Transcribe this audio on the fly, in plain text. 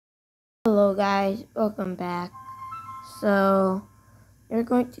Hello guys, welcome back. So, we're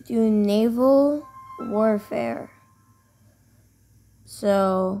going to do naval warfare.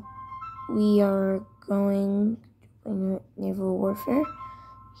 So, we are going to play naval warfare.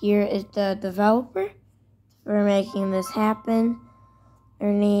 Here is the developer for making this happen.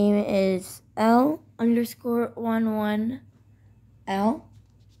 Her name is L_11L.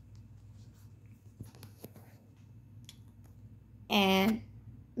 And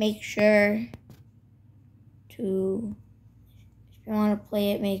make sure to, if you want to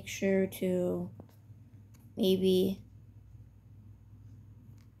play it, make sure to maybe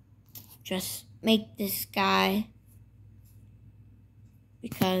just make this guy,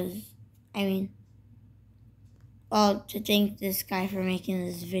 because, to thank this guy for making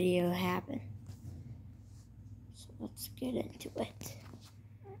this video happen. So let's get into it.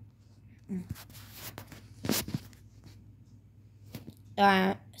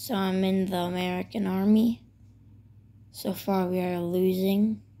 So I'm in the American Army. So far we are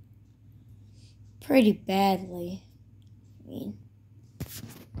losing pretty badly.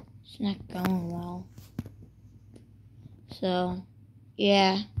 It's not going well. So,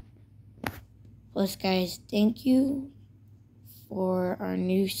 yeah. Plus, guys, thank you for our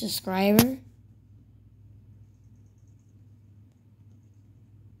new subscriber. I'm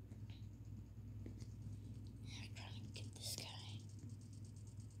trying to get this guy. Oh,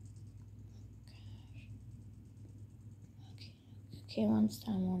 gosh. Okay, one's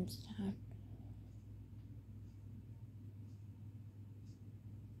down.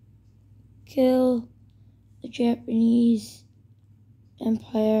 Kill the Japanese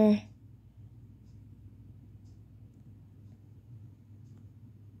Empire.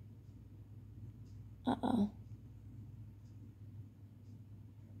 Uh-oh.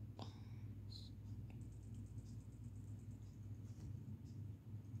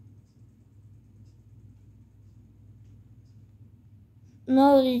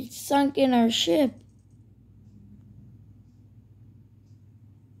 No, they sunk in our ship.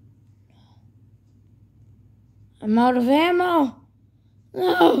 I'm out of ammo.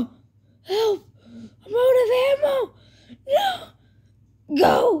 No! Help! I'm out of ammo! No!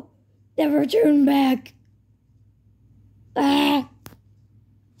 Go! Never turn back. Ah!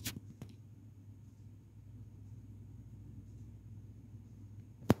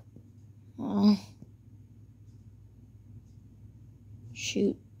 Oh.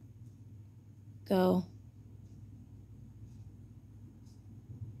 Shoot. Go.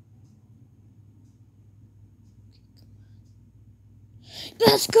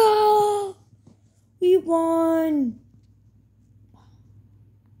 Let's go! We won!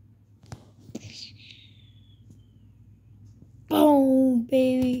 Boom,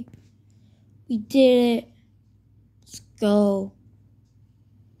 baby. We did it. Let's go.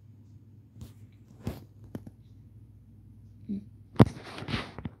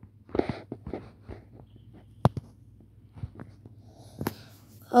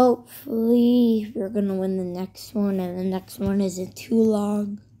 Hopefully, we're gonna win the next one, and the next one isn't too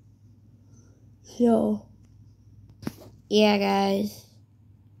long. So, yeah, guys.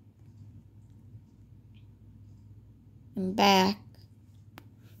 I'm back.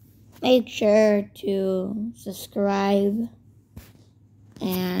 Make sure to subscribe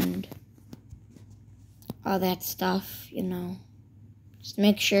and all that stuff, Just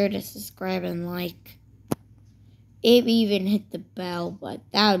make sure to subscribe and like. Maybe even hit the bell, but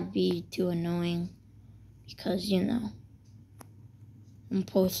that would be too annoying because, I'm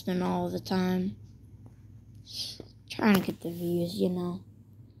posting all the time. Just trying to get the views,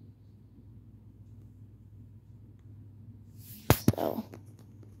 So,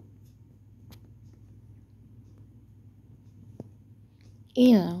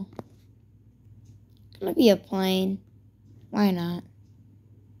 gonna be a plane. Why not?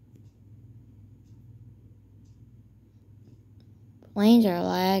 Planes are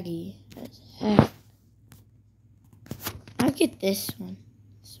laggy as heck. I'll get this one.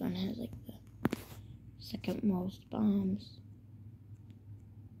 This one has like the second most bombs.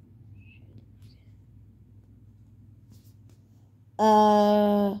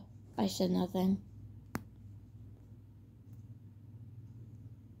 I said nothing.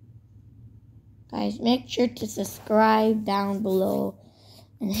 Guys, make sure to subscribe down below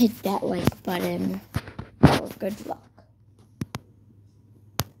and hit that like button for good luck.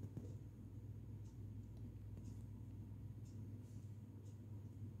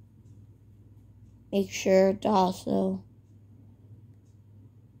 Make sure to also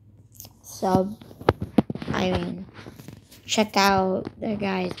check out the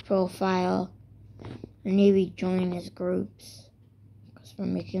guy's profile and maybe join his groups. Because for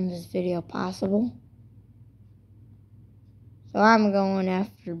making this video possible. So I'm going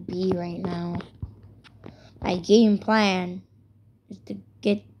after B right now. My game plan is to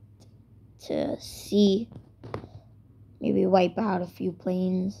get to C. Maybe wipe out a few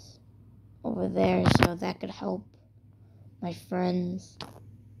planes over there so that could help my friends.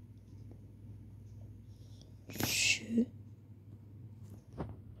 Shoot.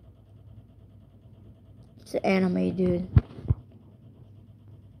 It's an anime, dude.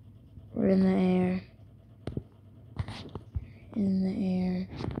 We're in the air. In the air.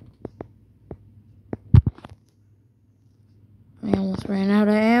 I almost ran out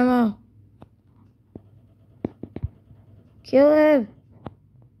of ammo. Kill him.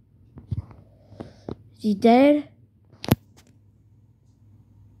 Is he dead?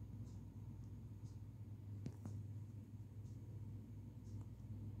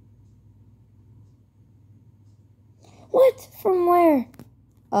 What? From where?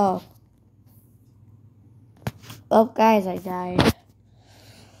 Oh. Oh, guys, I died.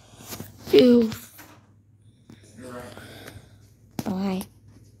 Ew. Oh, hi.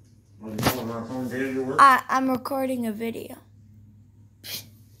 What are you doing? My phone did your work? I'm recording a video.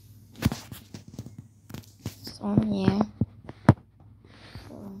 So, yeah.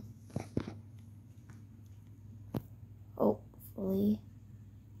 So, hopefully,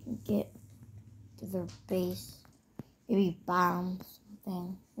 get to their base. Maybe bomb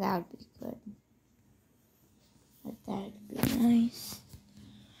something. That would be good. But that would be nice.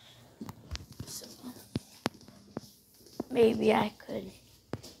 So, maybe I could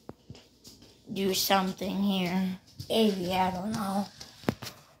do something here. Maybe, I don't know.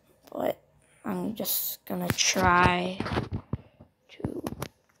 But I'm just gonna try to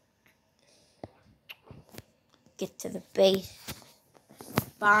get to the base.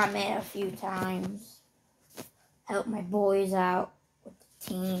 Bomb it a few times. Help my boys out with the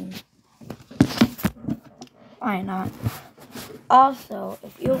team. Why not? Also,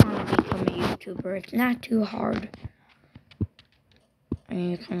 if you want to become a YouTuber, it's not too hard. I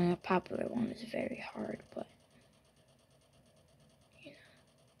mean, becoming a popular one is very hard, but you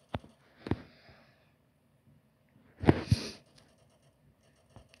know.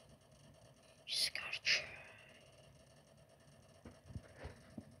 Just gotta try.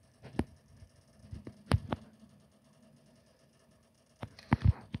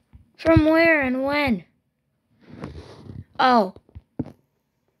 From where and when? Oh.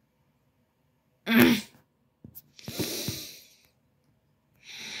 Dang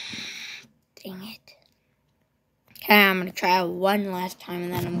it. Okay, I'm gonna try one last time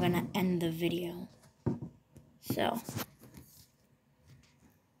and then I'm gonna end the video. So.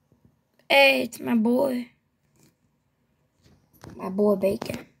 Hey, it's my boy. My boy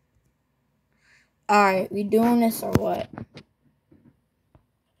Bacon. Alright, we doing this or what?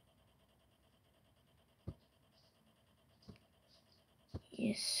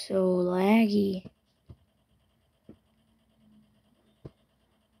 It's so laggy.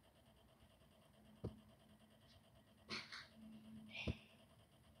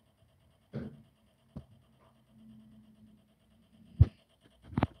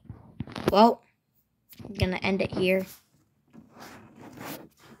 Well, I'm gonna end it here.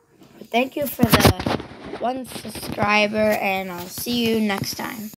 But thank you for the 1 subscriber, and I'll see you next time.